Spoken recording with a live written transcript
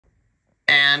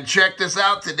And check this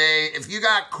out today. If you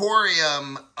got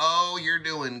Coreum, oh, you're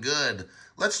doing good.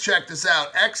 Let's check this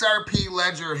out. XRP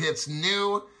Ledger hits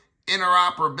new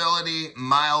interoperability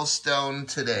milestone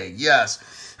today.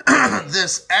 Yes,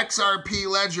 this XRP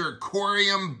Ledger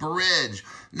Coreum bridge.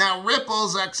 Now,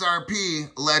 Ripple's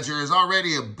XRP Ledger is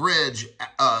already a bridge.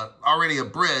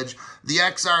 The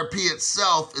XRP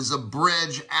itself is a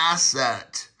bridge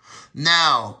asset.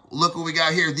 Now, look what we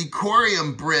got here. The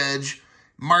Coreum bridge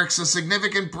marks a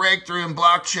significant breakthrough in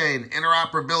blockchain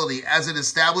interoperability as it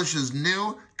establishes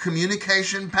new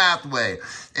communication pathway,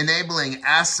 enabling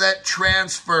asset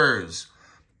transfers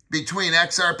between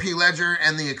XRP Ledger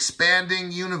and the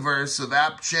expanding universe of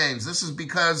app chains. This is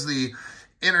because the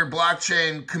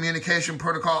inter-blockchain communication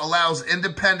protocol allows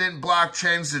independent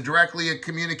blockchains to directly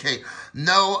communicate.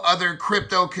 No other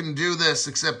crypto can do this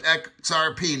except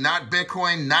XRP, not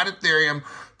Bitcoin, not Ethereum.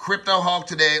 Crypto Hulk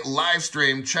today, live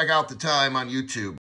stream. Check out the time on YouTube.